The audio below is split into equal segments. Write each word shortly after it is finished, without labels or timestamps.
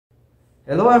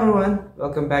Hello everyone,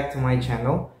 welcome back to my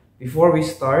channel. Before we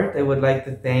start, I would like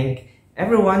to thank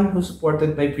everyone who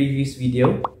supported my previous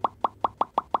video.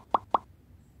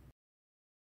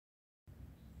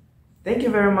 Thank you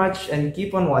very much and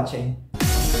keep on watching.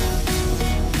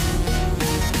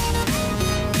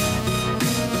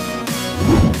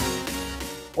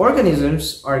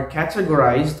 Organisms are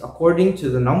categorized according to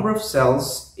the number of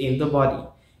cells in the body,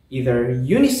 either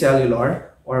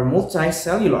unicellular or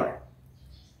multicellular.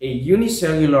 A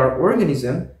unicellular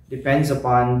organism depends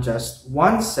upon just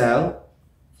one cell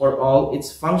for all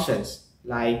its functions,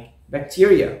 like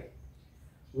bacteria,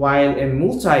 while a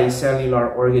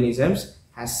multicellular organism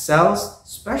has cells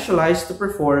specialized to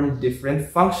perform different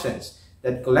functions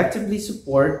that collectively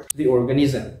support the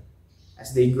organism.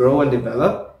 As they grow and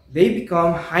develop, they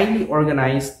become highly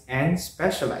organized and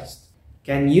specialized.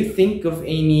 Can you think of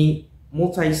any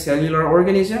multicellular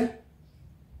organism?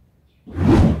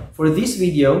 For this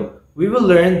video, we will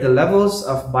learn the levels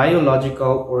of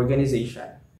biological organization.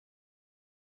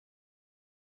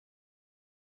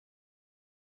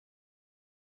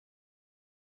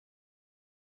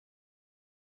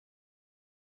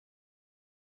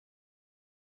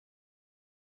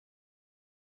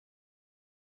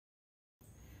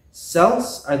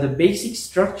 Cells are the basic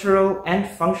structural and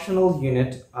functional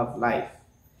unit of life.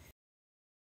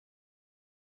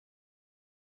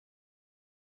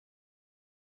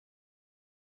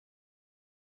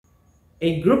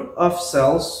 A group of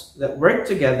cells that work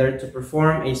together to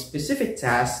perform a specific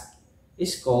task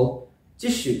is called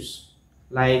tissues,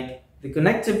 like the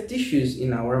connective tissues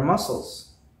in our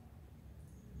muscles.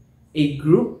 A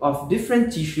group of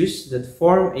different tissues that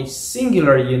form a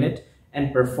singular unit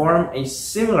and perform a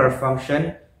similar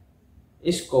function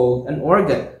is called an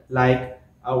organ, like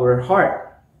our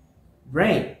heart,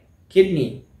 brain,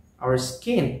 kidney, our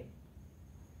skin.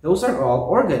 Those are all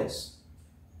organs.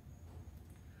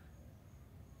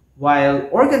 While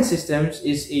organ systems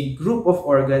is a group of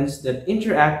organs that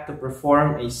interact to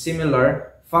perform a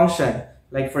similar function,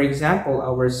 like for example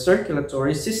our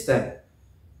circulatory system,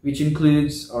 which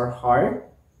includes our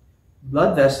heart,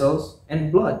 blood vessels,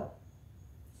 and blood.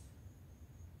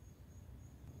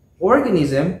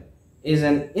 Organism is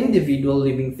an individual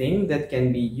living thing that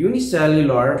can be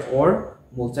unicellular or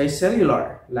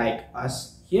multicellular, like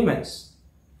us humans.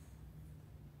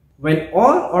 When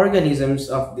all organisms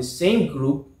of the same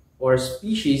group or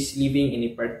species living in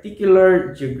a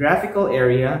particular geographical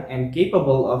area and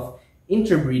capable of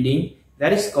interbreeding,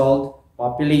 that is called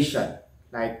population,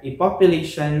 like a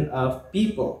population of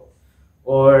people,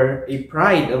 or a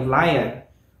pride of lion,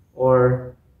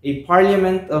 or a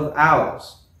parliament of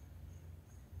owls.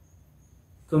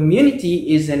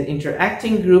 Community is an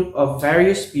interacting group of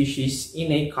various species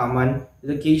in a common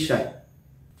location.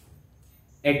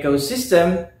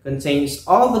 Ecosystem contains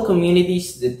all the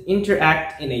communities that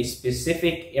interact in a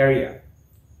specific area.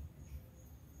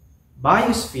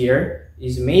 Biosphere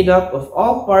is made up of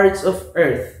all parts of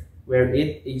Earth where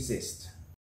it exists.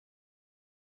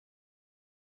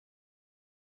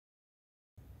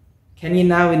 Can you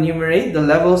now enumerate the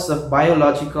levels of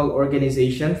biological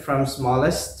organization from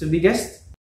smallest to biggest?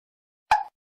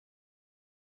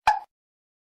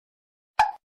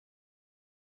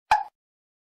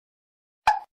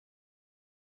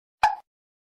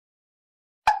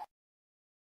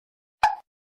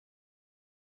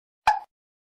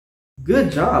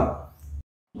 Good job!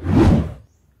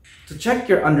 To check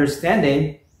your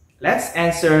understanding, let's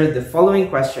answer the following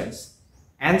questions.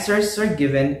 Answers are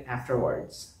given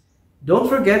afterwards. Don't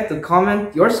forget to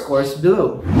comment your scores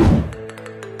below.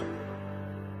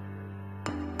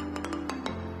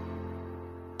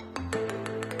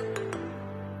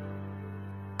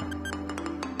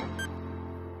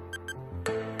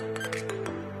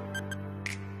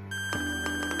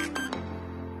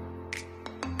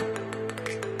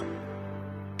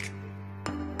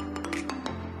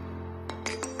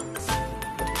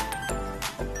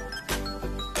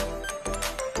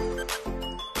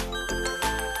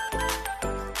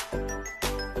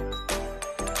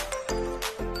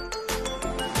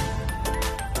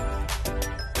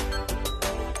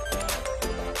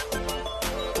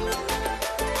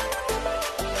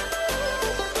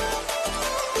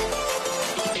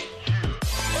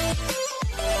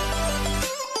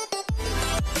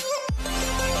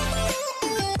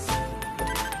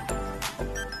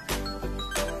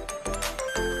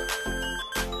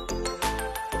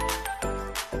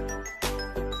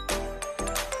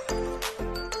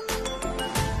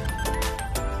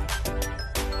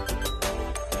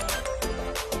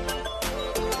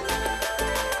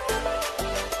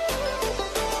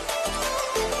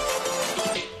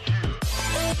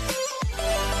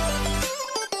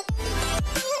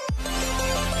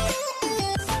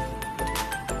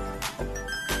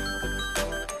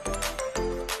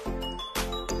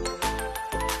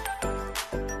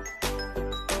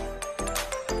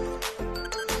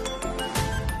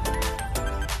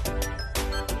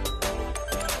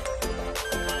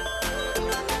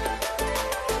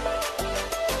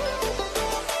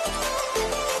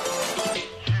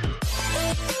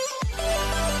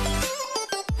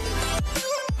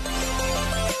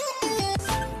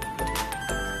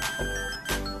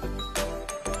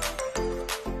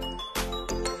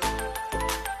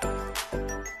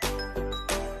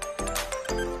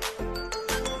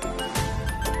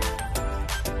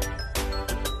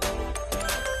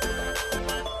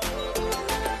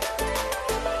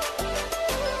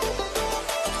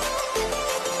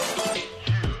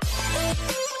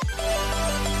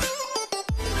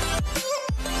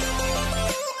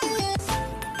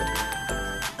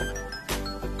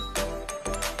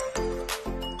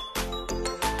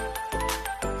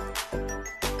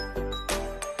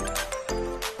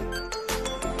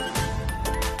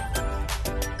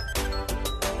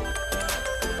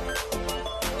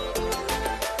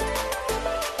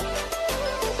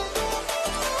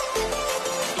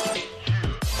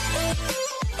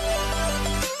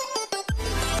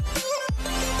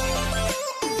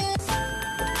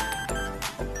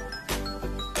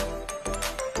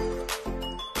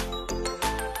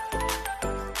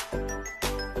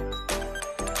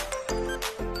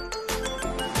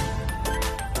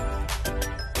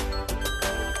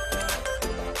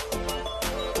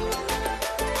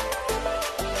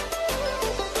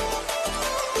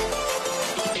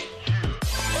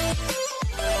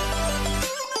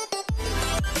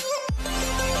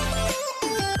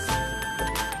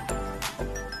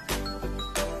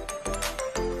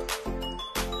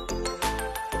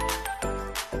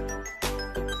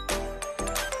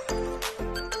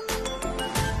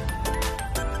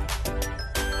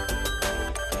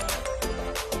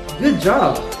 Good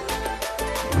job!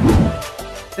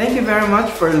 Thank you very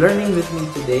much for learning with me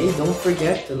today. Don't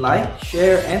forget to like,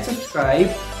 share, and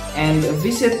subscribe, and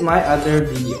visit my other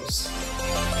videos.